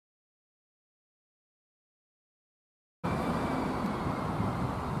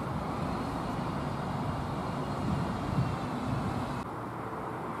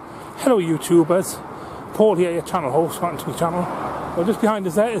Hello YouTubers, Paul here, your channel host, welcome to my channel. Well, just behind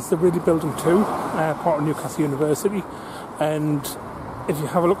us there is the Ridley Building 2, part of Newcastle University, and if you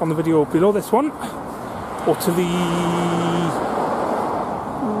have a look on the video below this one, or to the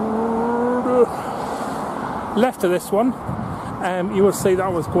left of this one, you will see that I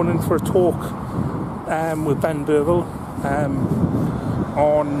was going in for a talk with Ben Burville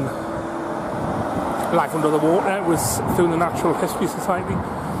on life under the water. It was through the Natural History Society.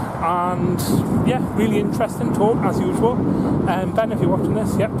 And yeah, really interesting talk as usual. Ben, if you're watching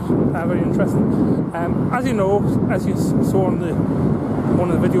this, yep, very interesting. As you know, as you saw on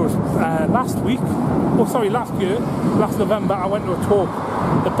one of the videos last year, last November, I went to a talk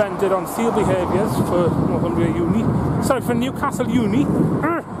that Ben did on seal behaviours for Northumbria for Newcastle Uni.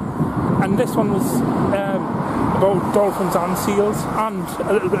 And this one was about dolphins and seals and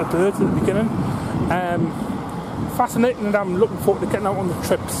a little bit of birds at the beginning. Fascinating, and I'm looking forward to getting out on the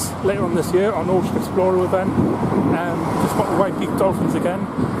trips later on this year on Ocean Explorer with Ben. Just want the white-beaked dolphins again.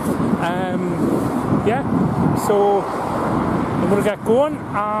 Yeah, so I'm going to get going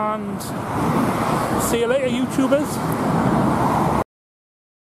and see you later, YouTubers.